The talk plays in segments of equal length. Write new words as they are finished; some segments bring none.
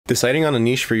Deciding on a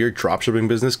niche for your dropshipping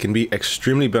business can be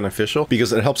extremely beneficial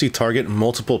because it helps you target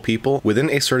multiple people within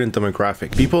a certain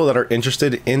demographic, people that are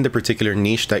interested in the particular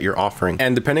niche that you're offering.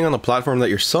 And depending on the platform that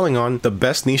you're selling on, the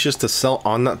best niches to sell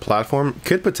on that platform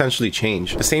could potentially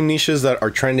change. The same niches that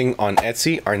are trending on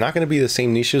Etsy are not going to be the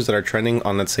same niches that are trending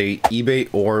on, let's say, eBay,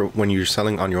 or when you're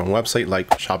selling on your own website like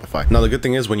Shopify. Now, the good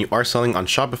thing is when you are selling on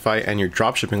Shopify and you're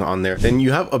dropshipping on there, then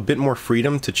you have a bit more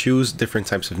freedom to choose different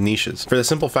types of niches, for the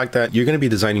simple fact that you're going to be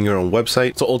designing your own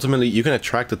website. So ultimately you can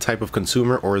attract the type of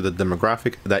consumer or the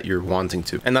demographic that you're wanting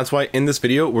to. And that's why in this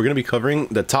video, we're going to be covering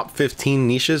the top 15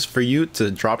 niches for you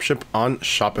to dropship on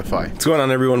Shopify. What's going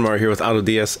on, everyone? Mario here with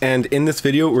AutoDS. And in this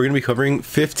video, we're going to be covering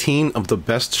 15 of the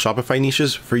best Shopify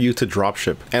niches for you to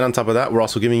dropship. And on top of that, we're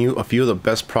also giving you a few of the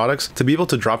best products to be able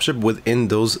to dropship within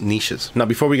those niches. Now,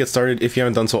 before we get started, if you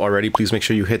haven't done so already, please make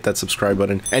sure you hit that subscribe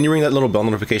button and you ring that little bell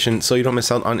notification so you don't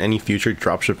miss out on any future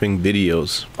dropshipping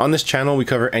videos. On this channel, we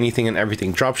cover anything and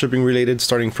everything dropshipping related,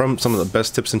 starting from some of the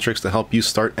best tips and tricks to help you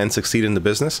start and succeed in the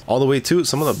business, all the way to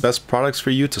some of the best products for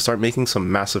you to start making some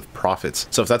massive profits.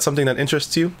 So if that's something that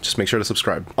interests you, just make sure to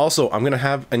subscribe. Also, I'm going to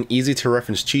have an easy to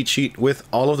reference cheat sheet with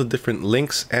all of the different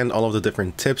links and all of the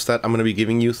different tips that I'm going to be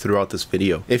giving you throughout this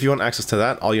video. If you want access to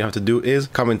that, all you have to do is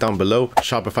comment down below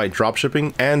Shopify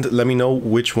dropshipping and let me know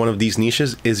which one of these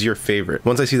niches is your favorite.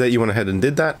 Once I see that you went ahead and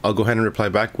did that, I'll go ahead and reply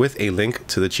back with a link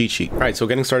to the cheat sheet. All right, so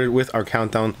getting started with our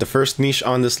countdown. The first niche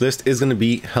on this list is going to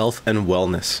be health and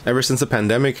wellness. Ever since the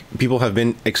pandemic, people have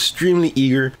been extremely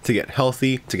eager to get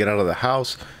healthy, to get out of the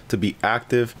house, to be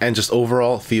active, and just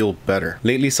overall feel better.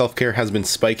 Lately, self-care has been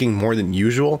spiking more than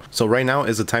usual, so right now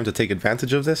is the time to take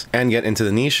advantage of this and get into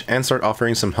the niche and start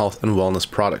offering some health and wellness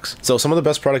products. So some of the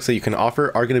best products that you can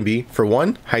offer are going to be, for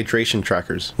one, hydration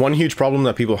trackers. One huge problem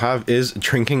that people have is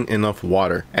drinking enough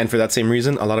water, and for that same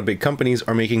reason, a lot of big companies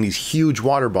are making these huge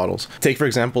water bottles. Take, for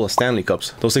example, Stanley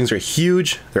cups. Those things are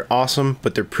huge, they're awesome,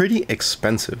 but they're pretty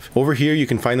expensive. Over here, you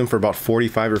can find them for about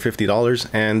 $45 or $50,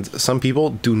 and some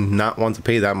people do not want to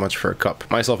pay that much for a cup,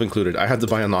 myself included. I had to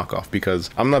buy a knockoff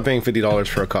because I'm not paying $50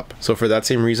 for a cup. So for that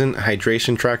same reason,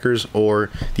 hydration trackers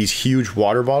or these huge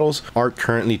water bottles are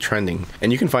currently trending,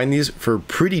 and you can find these for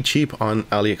pretty cheap on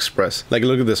AliExpress. Like,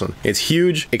 look at this one. It's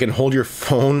huge, it can hold your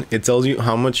phone, it tells you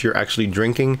how much you're actually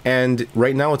drinking, and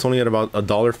right now it's only at about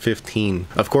 $1.15.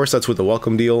 Of course, that's with the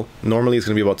welcome deal. Normally it's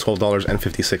going to be about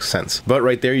 $12.56, but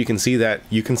right there you can see that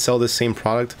you can sell this same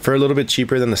product for a little bit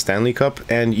cheaper than the Stanley cup,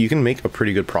 and you can make a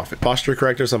pretty good profit. Posture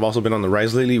correctors have also been on the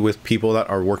rise lately with people that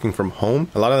are working from home.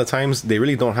 A lot of the times they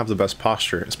really don't have the best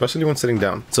posture, especially when sitting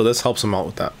down, so this helps them out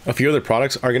with that. A few other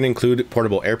products are going to include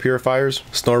portable air purifiers,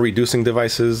 snore reducing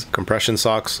devices, compression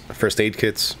socks, first aid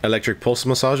kits, electric pulse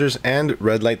massagers, and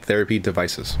red light therapy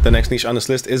devices. The next niche on this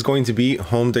list is going to be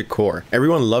home decor.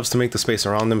 Everyone loves to make the space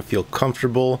around them feel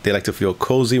comfortable, they like to feel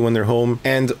cozy when they're home,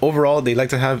 and overall they like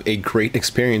to have a great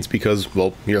experience because,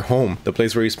 well, you're home, the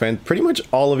place where you spend pretty much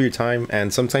all of your time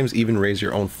and sometimes even raise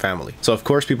your own family. So of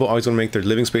course, people always want to make their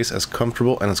living space as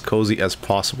comfortable and as cozy as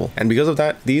possible. And because of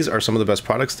that, these are some of the best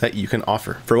products that you can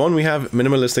offer. For one, we have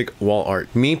minimalistic wall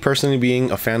art. Me personally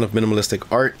being a fan of minimalistic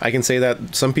art, I can say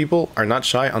that some people are not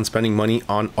shy on spending money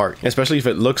on art, especially if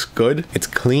it looks good, it's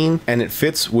clean, and it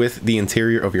fits with the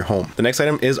interior of your home. The next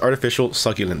item is artificial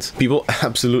succulents. People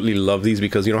absolutely love these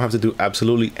because you don't have to do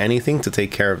absolutely anything to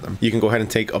take care of them. You can go ahead and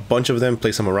take a bunch of them,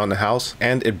 place them around the house,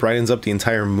 and it brightens up the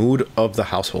entire mood of the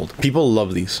household. People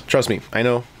love these. Trust me, I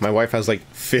know my wife has like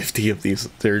 50 of these.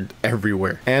 They're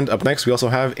everywhere. And up next, we also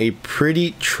have a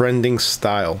pretty trending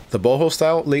style. The boho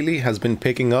style lately has been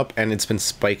picking up and it's been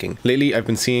spiking. Lately, I've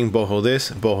been seeing boho this,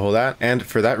 boho that, and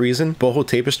for that reason, boho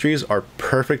tapestries are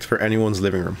perfect for anyone's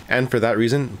living room. And for that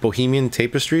reason, bohemian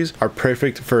tapestries are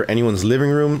perfect for anyone's living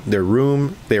room, their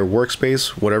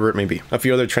workspace, whatever it may be. A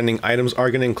few other trending items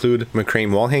are going to include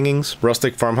macrame wall hangings,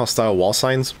 rustic farmhouse style wall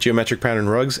signs, geometric pattern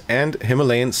rugs, and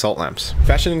Himalayan salt lamps.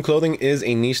 Fashion and clothing is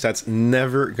a niche that's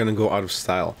never going to go out of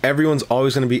style. Everyone's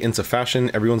always going to be into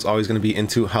fashion, everyone's always going to be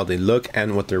into how they look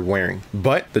and what they're wearing,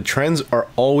 but the trends are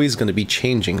always going to be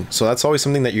changing, so that's always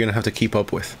something that you're going to have to keep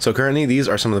up with. So currently, these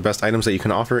are some of the best items that you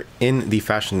can offer in the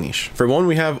fashion niche. For one,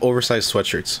 we have oversized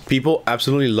sweatshirts. People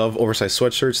absolutely love oversized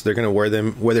sweatshirts. They're going to wear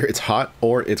them whether it's hot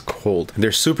or it's cold.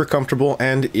 They're super comfortable,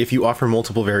 and if you offer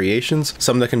multiple variations,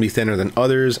 some that can be thinner than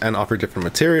others and offer different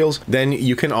materials, then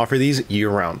you can offer these year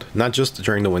round, not just just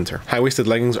during the winter. High-waisted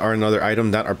leggings are another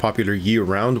item that are popular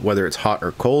year-round, whether it's hot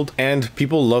or cold, and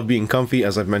people love being comfy,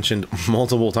 as I've mentioned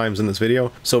multiple times in this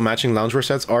video, so matching loungewear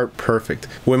sets are perfect.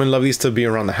 Women love these to be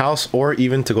around the house or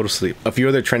even to go to sleep. A few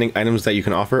other trending items that you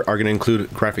can offer are going to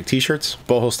include graphic t-shirts,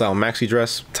 boho-style maxi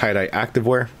dress, tie-dye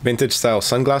activewear, vintage-style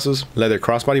sunglasses, leather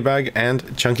crossbody bag,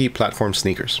 and chunky platform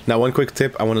sneakers. Now, one quick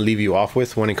tip I want to leave you off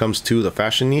with when it comes to the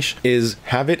fashion niche is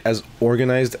have it as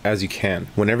organized as you can.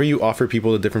 Whenever you offer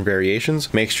people the different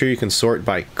variations, make sure you can sort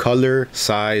by color,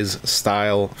 size,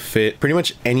 style, fit, pretty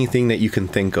much anything that you can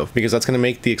think of, because that's going to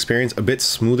make the experience a bit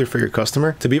smoother for your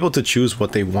customer to be able to choose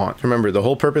what they want. Remember, the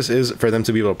whole purpose is for them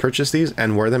to be able to purchase these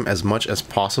and wear them as much as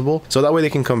possible, so that way they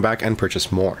can come back and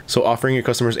purchase more. So offering your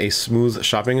customers a smooth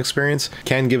shopping experience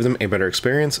can give them a better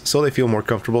experience, so they feel more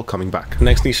comfortable coming back. The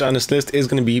next niche on this list is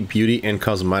going to be beauty and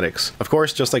cosmetics. Of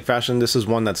course, just like fashion, this is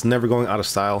one that's never going out of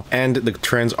style, and the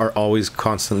trends are always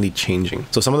constantly changing.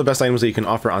 So some of the best items that you can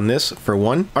offer on this, for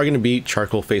one, are going to be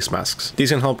charcoal face masks.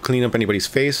 These can help clean up anybody's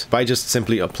face by just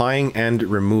simply applying and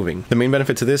removing. The main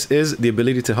benefit to this is the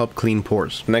ability to help clean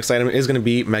pores. The next item is going to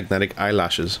be magnetic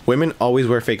eyelashes. Women always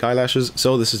wear fake eyelashes,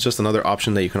 so this is just another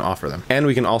option that you can offer them. And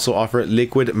we can also offer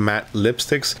liquid matte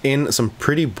lipsticks in some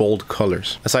pretty bold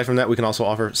colors. Aside from that, we can also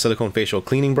offer silicone facial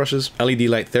cleaning brushes, LED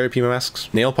light therapy masks,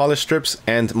 nail polish strips,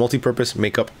 and multi-purpose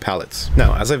makeup palettes.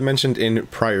 Now, as I've mentioned in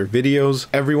prior videos,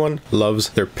 everyone loves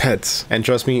their pets, and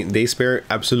trust me, they spare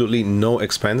absolutely no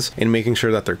expense in making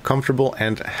sure that they're comfortable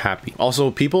and happy.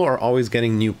 Also, people are always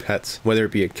getting new pets, whether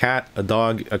it be a cat, a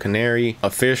dog, a canary, a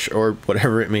fish, or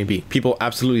whatever it may be. People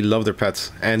absolutely love their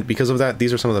pets, and because of that,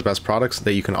 these are some of the best products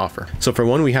that you can offer. So for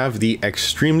one, we have the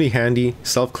extremely handy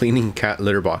self-cleaning cat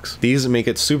litter box. These make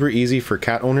it super easy for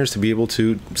cat owners to be able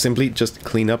to simply just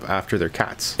clean up after their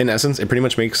cats. In essence, it pretty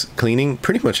much makes cleaning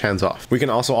pretty much hands off. We can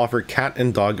also offer cat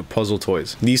and dog puzzle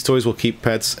toys. These toys will keep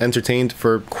pets entertained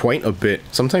for quite a bit,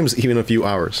 sometimes even a few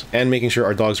hours. And making sure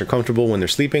our dogs are comfortable when they're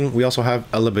sleeping, we also have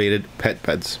elevated pet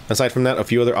beds. Aside from that, a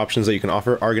few other options that you can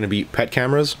offer are going to be pet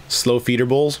cameras, slow feeder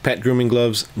bowls, pet grooming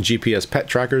gloves, GPS pet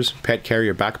trackers, pet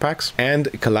carrier backpacks,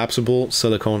 and collapsible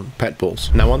silicone pet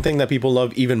bowls. Now, one thing that people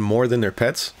love even more than their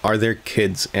pets are their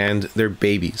kids and their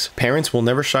babies. Parents will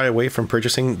never shy away from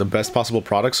purchasing the best possible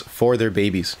products for their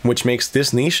babies, which makes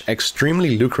this niche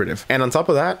extremely lucrative. And on top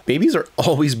of that, babies are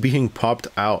always being popped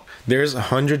out. There's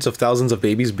hundreds of thousands of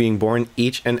babies being born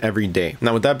each and every day.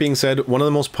 Now, with that being said, one of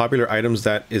the most popular items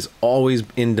that is always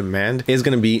in demand is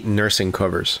going to be nursing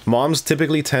covers. Moms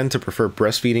typically tend to prefer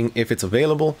breastfeeding if it's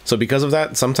available. So because of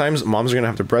that, sometimes moms are going to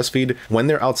have to breastfeed when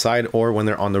they're outside or when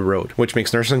they're on the road, which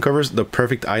makes nursing covers the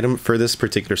perfect item for this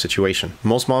particular situation.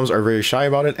 Most moms are very shy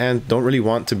about it and don't really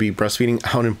want to be breastfeeding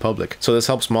out in public. So this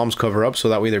helps moms cover up so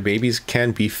that way their babies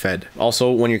can be fed.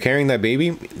 Also, when you're carrying that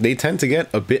baby, they tend to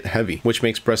get a bit heavy, which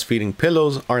makes breastfeeding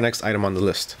pillows our next item on the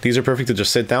list. These are perfect to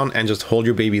just sit down and just hold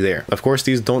your baby there. Of course,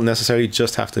 these don't necessarily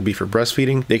just have to be for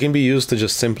breastfeeding. They can be used to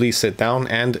just simply sit down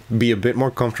and be a bit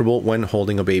more comfortable when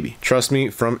holding a baby. Trust me,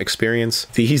 from experience,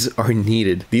 these are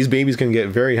needed. These babies can get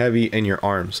very heavy in your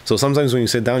arms. So sometimes when you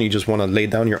sit down, you just want to lay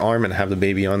down your arm and have the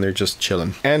baby on there just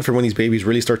chilling. And for when these babies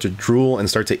really start to drool and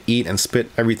start to eat and spit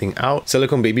everything out,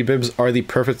 silicone baby bibs are the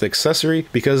perfect accessory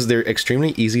because they're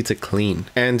extremely easy to clean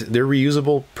and they're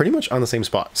reusable pretty much on the same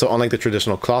spot. So unlike the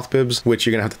traditional cloth bibs, which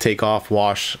you're gonna have to take off,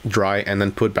 wash, dry, and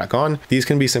then put back on, these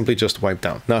can be simply just wiped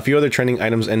down. Now, a few other trending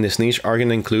items in this niche are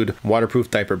gonna include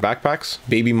waterproof diaper backpacks,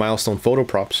 baby milestone photo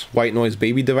props, white noise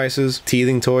baby devices,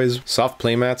 teething toys, soft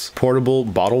play mats, portable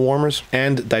bottle warmers,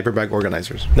 and diaper bag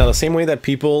organizers. Now, the same way that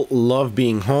people love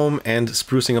being home and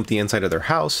sprucing up the inside of their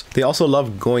house, they also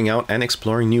love going out and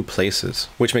exploring new places,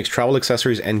 which makes travel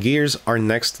accessories and gears our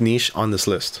next niche on this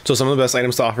list. So some of the best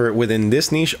items to offer within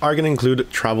this niche are going to include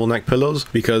travel neck pillows,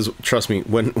 because trust me,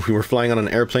 when we were flying on an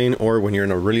airplane or when you're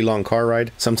in a really long car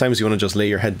ride, sometimes you want to just lay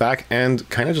your head back and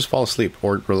kind of just fall asleep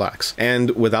or relax.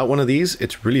 And without one of these,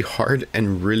 it's really hard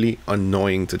and really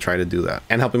annoying to try to do that.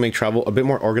 And helping make travel a bit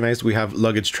more organized, we have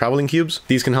luggage traveling cubes.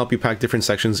 These can help you pack different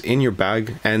sections in your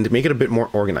bag and make it a bit more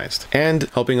organized. And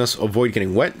helping us avoid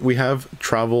getting wet, we have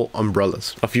travel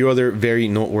umbrellas. A few other very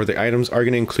noteworthy items are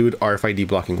going to include RFID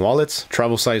blocking wallets,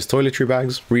 travel-sized toiletry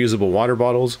bags, reusable water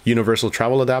bottles, universal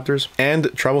travel adapters,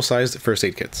 and travel-sized first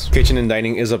aid kits. Kitchen and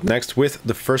dining is up next, with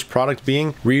the first product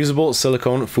being reusable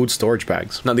silicone food storage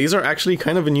bags. Now, these are actually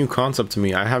kind of a new concept to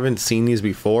me. I haven't seen these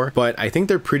before, but I think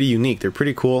they're pretty unique. They're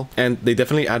pretty cool, and they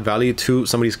definitely add value to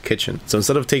somebody's kitchen. So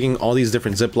instead of taking all these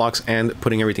different Ziplocs and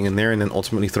putting everything in there and then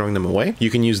ultimately throwing them away, you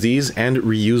can use these and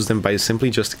reuse them by simply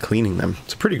just cleaning them.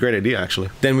 It's a pretty great idea, actually.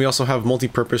 Then we also have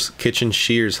multi-purpose kitchen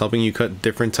shears, helping you cut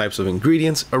different types of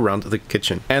ingredients around the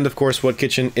kitchen. And of course, what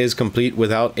kitchen is complete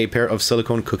without a pair of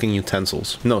silicone cooking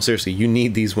utensils. No, seriously, you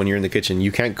need these when you're in the kitchen.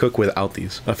 You can't cook without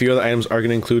these. A few other items are going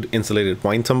to include insulated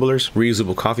wine tumblers,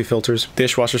 reusable coffee filters,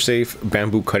 dishwasher safe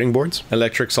bamboo cutting boards,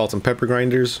 electric salt and pepper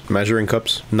grinders, measuring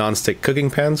cups, non-stick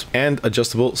cooking pans, and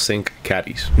adjustable sink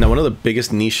caddies. Now, one of the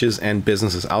biggest niches and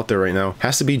businesses out there right now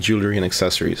has to be jewelry and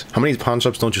accessories. How many pawn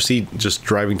shops don't you see just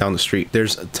driving down the street?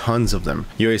 There's tons of them.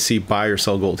 You always see buy or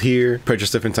sell gold here,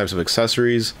 purchase different types of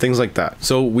accessories, things like that.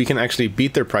 So we can actually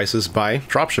beat their prices by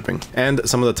dropshipping. And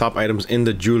some of the top items in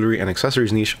the jewelry and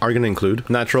accessories niche are going to include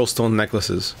natural stone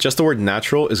necklaces. Just the word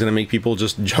natural is going to make people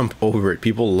just jump over it.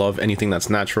 People love anything that's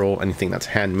natural, anything that's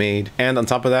handmade. And on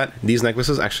top of that, these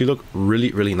necklaces actually look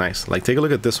really, really nice. Like, take a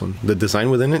look at this one. The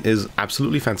design within it is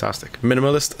absolutely fantastic.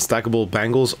 Minimalist stackable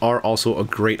bangles are also a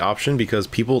great option because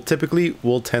people typically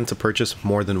will tend to purchase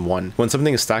more than one. When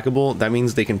something is stackable, that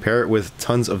means they can pair it with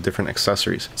tons of different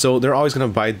accessories. So they're always going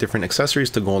to buy different accessories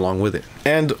to go along with it.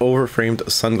 And over-framed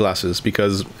sunglasses,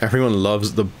 because everyone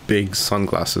loves the big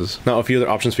sunglasses. Now, a few other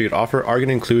options for you to offer are going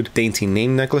to include dainty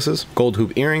name necklaces, gold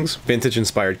hoop earrings, vintage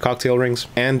inspired cocktail rings,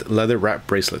 and leather wrap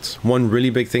bracelets. One really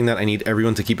big thing that I need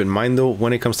everyone to keep in mind though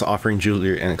when it comes to offering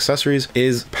jewelry and accessories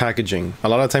is packaging. A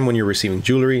lot of the time when you're receiving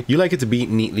jewelry, you like it to be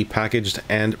neatly packaged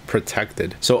and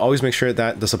protected. So always make sure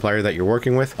that the supplier that you're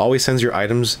working with always sends your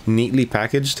items neatly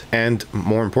packaged and,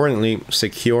 more importantly,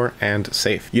 secure and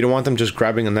safe. You don't want them just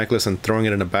grabbing a necklace and throwing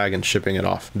it in a bag and shipping it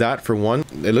off. That, for one,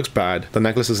 it looks bad. The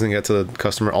necklace is going to get to the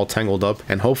customer all tangled up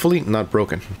and hopefully not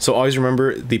broken. So always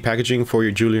remember, the packaging for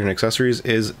your jewelry and accessories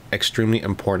is extremely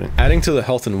important. Adding to the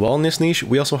health and wellness niche,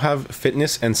 we also have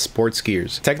fitness and sports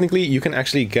gears. Technically, you can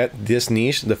actually get this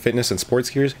niche, the fitness and sports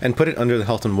gears, and put it under the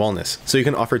health and wellness. So you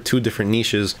can offer two different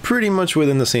niches pretty much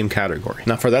within the same category.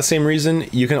 Now, for that same reason,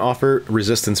 you can offer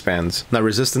resistance bands. Now,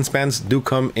 resistance bands do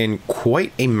come in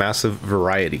quite a massive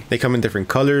variety. They come in different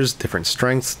colors, different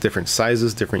strengths, different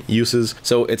sizes, different uses.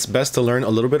 So it's best to learn a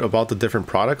little bit about the different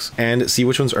products and see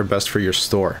which ones are best for your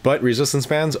store. But resistance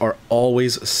bands are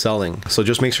always selling, so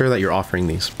just make sure that you're offering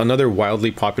these. Another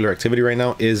wildly popular activity right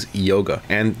now is yoga,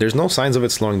 and there's no signs of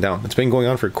it slowing down. It's been going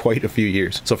on for quite a few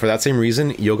years. So for that same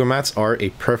reason, yoga mats are a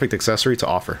perfect accessory to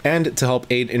offer. And to help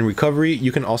aid in recovery,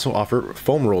 you can also offer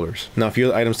foam rollers. Now, a few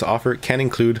of the items to offer can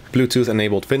include Bluetooth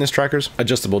enabled fitness trackers,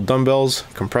 adjustable dumbbells,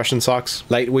 compression socks,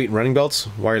 lightweight running belts,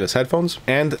 wireless headphones,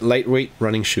 and lightweight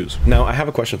running shoes. Now, I have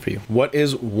a question for you. What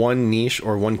is one niche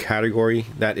or one category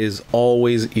that is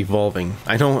always evolving?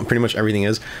 I know pretty much everything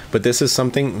is, but this is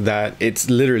something that it's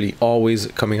literally always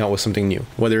coming out with something new,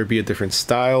 whether it be a different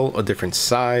style, a different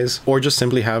size, or just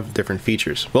simply have different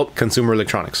features. Well, consumer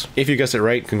electronics. If you guessed it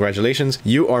right, congratulations.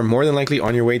 You are more than likely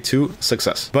on your way to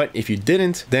success. But if you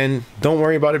didn't, then don't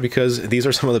worry about it, because these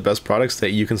are some of the best products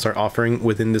that you can start offering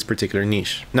within this particular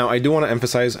niche. Now, I do want to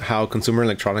emphasize how consumer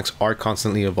electronics are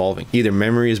constantly evolving. Either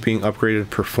memory is being upgraded,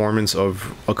 performance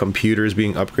of a computer is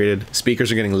being upgraded,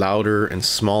 speakers are getting louder and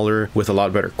smaller with a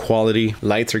lot better quality,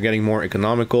 lights are getting more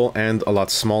economical and a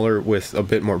lot smaller with a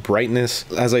bit more brightness.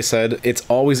 As I said, it's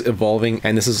always evolving,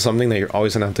 and this is something that you're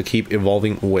always gonna have to keep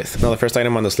evolving with. Now, the first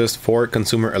item on this list for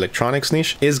consumer electronics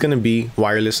niche is going to be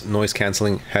wireless noise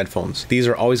canceling headphones. These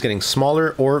are always getting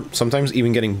smaller, or sometimes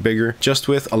even getting bigger, just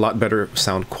with a lot better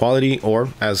sound quality, or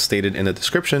as stated in the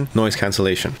description, noise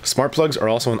cancellation. Smart plugs are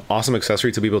also an awesome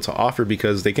accessory to be able to offer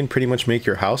because they can pretty much make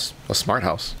your house a smart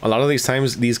house. A lot of these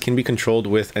times, these can be controlled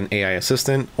with an AI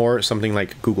assistant or something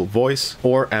like Google Voice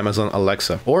or Amazon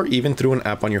Alexa, or even through an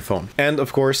app on your phone. And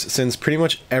of course, since pretty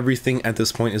much everything at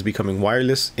this point is becoming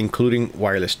wireless, including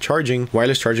wireless charging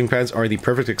pads are the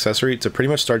perfect accessory to pretty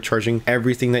much start charging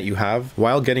everything that you have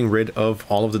while getting rid of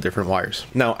all of the different wires.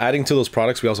 Now, adding to those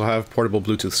products, we also have portable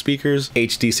Bluetooth speakers,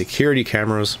 HD security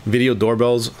cameras, video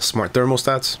doorbells, smart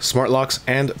thermostats, smart locks,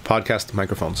 and podcast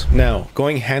microphones. Now,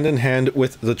 going hand in hand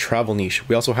with the travel niche,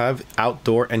 we also have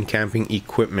outdoor and camping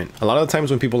equipment. A lot of the times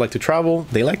when people like to travel,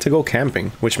 they like to go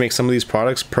camping, which makes some of these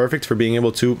products perfect for being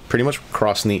able to pretty much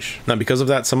cross niche. Now, because of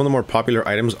that, some of the more popular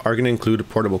items are going to include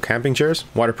portable camping chairs,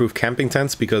 waterproof camping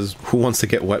tents, because who wants to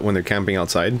get wet when they're camping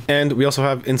outside? And we also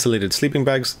have insulated sleeping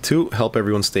bags to help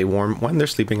everyone stay warm when they're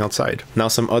sleeping outside. Now,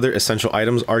 some other essential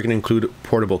items are going to include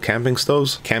portable camping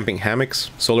stoves, camping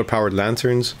hammocks, solar powered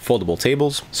lanterns, foldable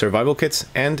tables, survival kits,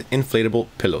 and inflatable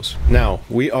pillows. Now,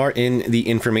 we are in the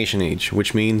information age,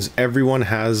 which means everyone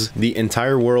has the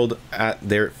entire world at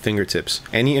their fingertips.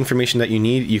 Any information that you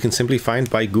need, you can simply find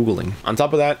by Googling. On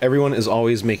top of that, everyone is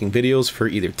always making videos for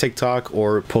either TikTok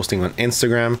or posting on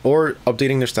Instagram or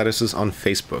updating their statuses on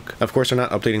Facebook. Of course, they're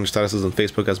not updating their statuses on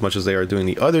Facebook as much as they are doing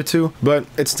the other two, but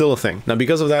it's still a thing. Now,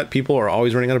 because of that, people are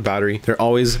always running out of battery. They're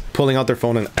always pulling out their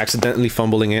phone and accidentally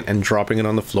fumbling it and dropping it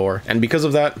on the floor. And because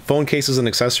of that, phone phone cases and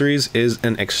accessories is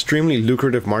an extremely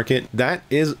lucrative market that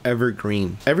is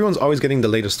evergreen. Everyone's always getting the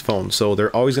latest phone, so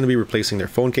they're always going to be replacing their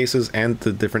phone cases and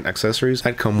the different accessories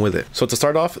that come with it. So to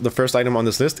start off, the first item on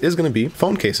this list is going to be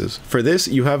phone cases. For this,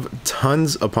 you have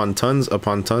tons upon tons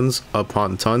upon tons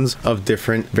upon tons of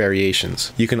different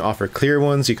variations. You can offer clear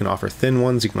ones, you can offer thin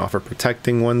ones, you can offer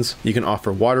protecting ones, you can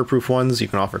offer waterproof ones, you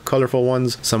can offer colorful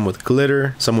ones, some with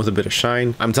glitter, some with a bit of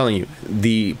shine. I'm telling you,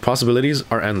 the possibilities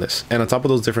are endless. And on top of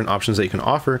those different options that you can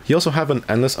offer, you also have an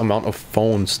endless amount of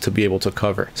phones to be able to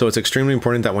cover. So it's extremely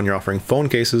important that when you're offering phone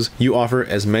cases, you offer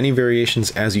as many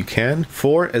variations as you can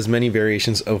for as many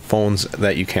variations of phones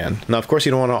that you can. Now, of course,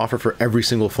 you don't want to offer for every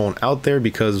single phone out there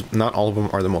because not all of them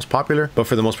are the most popular, but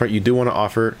for the most part, you do want to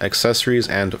offer accessories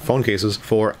and phone cases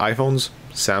for iPhones,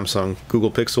 Samsung,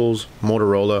 Google Pixels,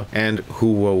 Motorola, and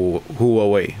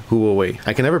Huawei.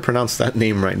 I can never pronounce that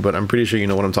name right, but I'm pretty sure you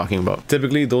know what I'm talking about.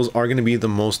 Typically, those are going to be the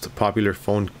most popular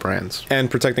phone brands. And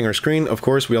protecting our screen, of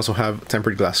course, we also have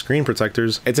tempered glass screen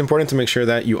protectors. It's important to make sure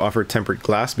that you offer tempered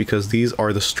glass because these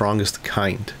are the strongest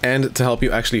kind. And to help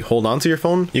you actually hold on to your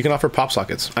phone, you can offer pop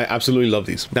sockets. I absolutely love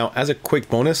these. Now, as a quick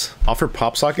bonus, offer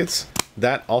pop sockets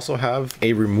that also have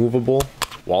a removable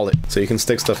wallet, so you can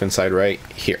stick stuff inside right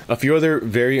here. A few other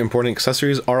very important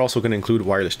accessories are also going to include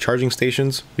wireless charging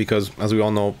stations because, as we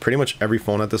all know, pretty much every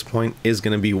phone at this point is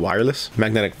going to be wireless.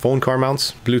 Magnetic phone car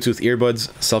mounts, Bluetooth earbuds,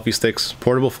 selfie sticks,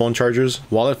 portable phone chargers,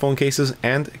 wallet phone cases,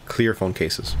 and clear phone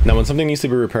cases. Now, when something needs to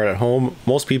be repaired at home,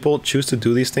 most people choose to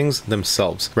do these things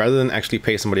themselves rather than actually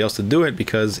pay somebody else to do it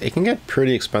because it can get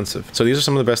pretty expensive. So these are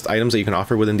some of the best items that you can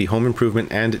offer within the home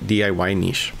improvement and DIY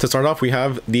niche. To start off, we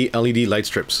have the LED light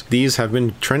strips. These have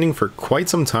been trending for quite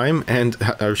some time and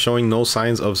are showing no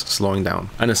signs of slowing down.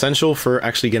 An essential for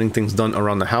actually getting things done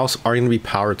around the house are going to be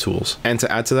power tools. And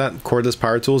to add to that, cordless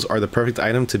power tools are the perfect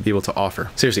item to be able to offer.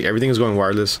 Seriously, everything is going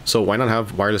wireless, so why not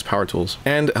have wireless power tools?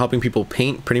 And helping people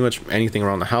paint pretty much anything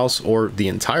around the house or the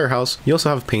entire house, you also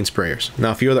have paint sprayers.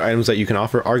 Now, a few other items that you can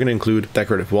offer are going to include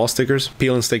decorative wall stickers,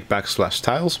 peel and stick backsplash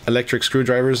tiles, electric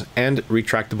screwdrivers, and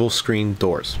retractable screen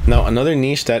doors. Now, another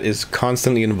niche that is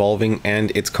constantly evolving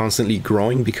and it's constantly growing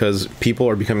because people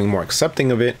are becoming more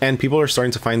accepting of it and people are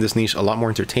starting to find this niche a lot more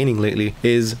entertaining lately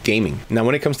is gaming. Now,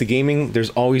 when it comes to gaming,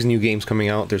 there's always new games coming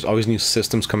out, there's always new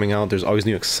systems coming out, there's always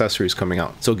new accessories coming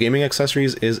out. So gaming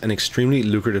accessories is an extremely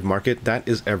lucrative market that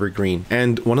is evergreen.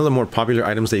 And one of the more popular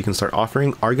items that you can start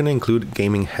offering are going to include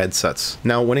gaming headsets.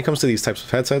 Now, when it comes to these types of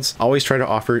headsets, always try to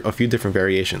offer a few different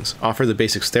variations. Offer the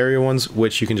basic stereo ones,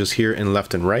 which you can just hear in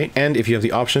left and right. And if you have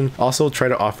the option, also try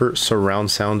to offer surround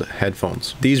sound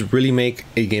headphones. These really make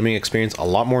a gaming experience a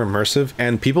lot more immersive,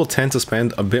 and people tend to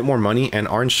spend a bit more money and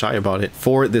aren't shy about it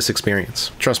for this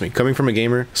experience. Trust me, coming from a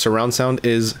gamer, surround sound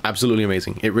is absolutely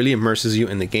amazing. It really immerses you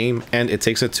in the game and it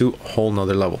takes it to a whole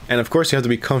nother level. And of course, you have to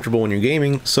be comfortable when you're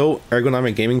gaming, so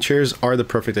ergonomic gaming chairs are the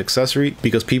perfect accessory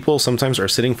because people sometimes are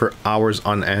sitting for hours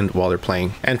on end while they're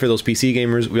playing. And for those PC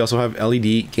gamers, we also have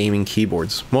LED gaming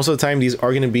keyboards. Most of the time, these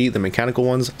are going to be the mechanical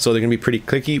ones, so they're going to be pretty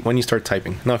clicky when you start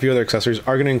typing. Now, a few other accessories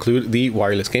are going to include the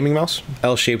wireless gaming mouse,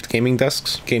 L-shaped gaming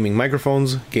desks, gaming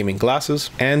microphones, gaming glasses,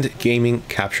 and gaming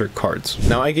capture cards.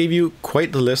 Now, I gave you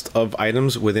quite the list of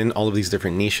items within all of these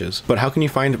different niches, but how can you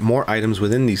find more items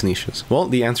within these niches? Well,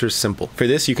 the answer is simple. For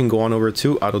this, you can go on over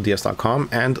to autods.com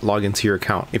and log into your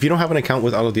account. If you don't have an account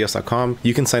with autods.com,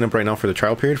 you can sign up right now for the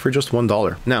trial period for just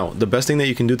 $1. Now, the best thing that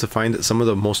you can do to find some of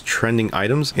the most trending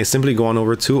items is simply go on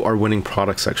over to our winning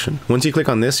product section. Once you click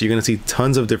on this, you're going to see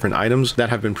tons of different items that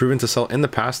have been proven to sell in the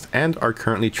past and are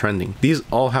currently trending. These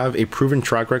all have a proven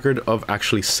track record of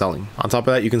actually selling. On top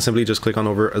of that, you can simply just click on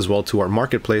over as well to our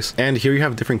marketplace, and here you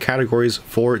have different categories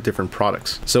for different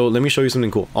products. So let me show you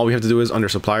something cool. All we have to do is under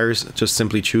suppliers, just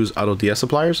simply choose AutoDS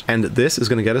suppliers, and this is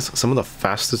going to get us some of the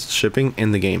fastest shipping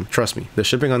in the game. Trust me, the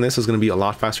shipping on this is going to be a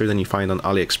lot faster than you find on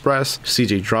AliExpress,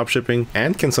 CJ Dropshipping,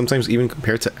 and can sometimes even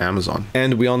compare to Amazon.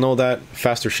 And we all know that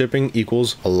faster shipping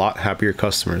equals a lot happier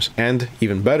customers, and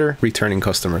even better, returning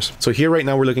customers. So here right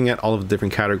now, we're looking at all of the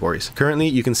different categories. Currently,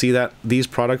 you can see that these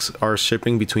products are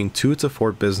shipping between 2 to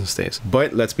 4 business days.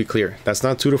 But let's be clear, that's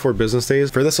not 2 to 4 business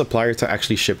days for the supplier to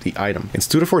actually ship the item. It's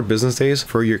 2 to 4 business days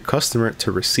for your customer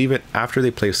to receive it after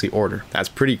they place the order. That's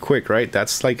pretty quick, right?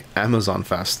 That's like Amazon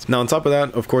fast. Now, on top of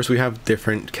that, of course, we have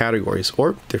different categories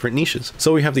or different niches.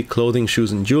 So we have the clothing,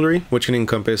 shoes, and jewelry, which can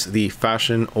encompass the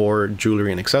fashion or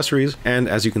jewelry and accessories. And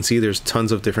as you can see, there's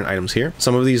tons of different items here.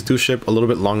 Some of these do ship a little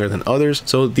bit longer than others,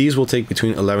 so these will take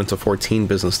between 11 to 14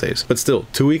 business days. days. But still,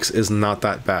 2 weeks is not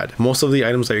that bad. Most of the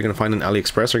items that you're going to find on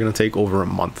AliExpress are going to take over a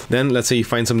month. Then let's say you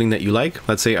find something that you like.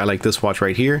 Let's say I like this watch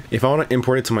right here. If I want to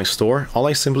import it to my store, all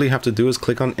I simply have to do is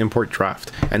click on import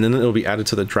draft, and then it'll be added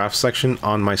to the draft section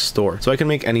on my store. So I can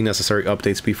make any necessary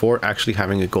updates before actually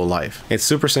having it go live. It's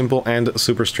super simple and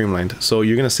super streamlined. So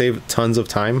you're going to save tons of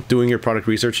time doing your product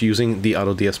research using the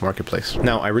AutoDS marketplace.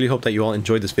 Now, I really hope that you all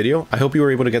enjoyed this video. I hope you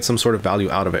were able to get some sort of value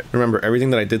out of it. Remember, everything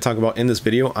that I did talk about in this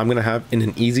video, I'm going to have in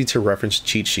an easy to reference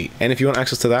cheat sheet. And if you want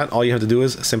access to that, all you have to do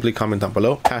is simply comment down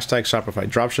below, hashtag Shopify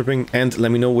Dropshipping, and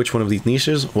let me know which one of these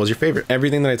niches was your favorite.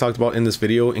 Everything that I talked about in this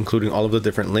video, including all of the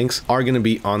different links, are going to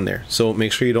be on there. So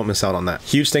make sure you don't miss out on that.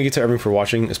 Huge thank you to everyone for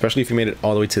watching, especially if you made it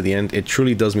all the way to the end. It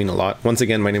truly does mean a lot. Once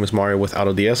again, my name is Mario with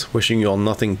AutoDS, wishing you all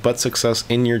nothing but success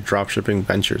in your dropshipping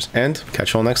ventures, and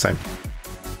catch you all next time.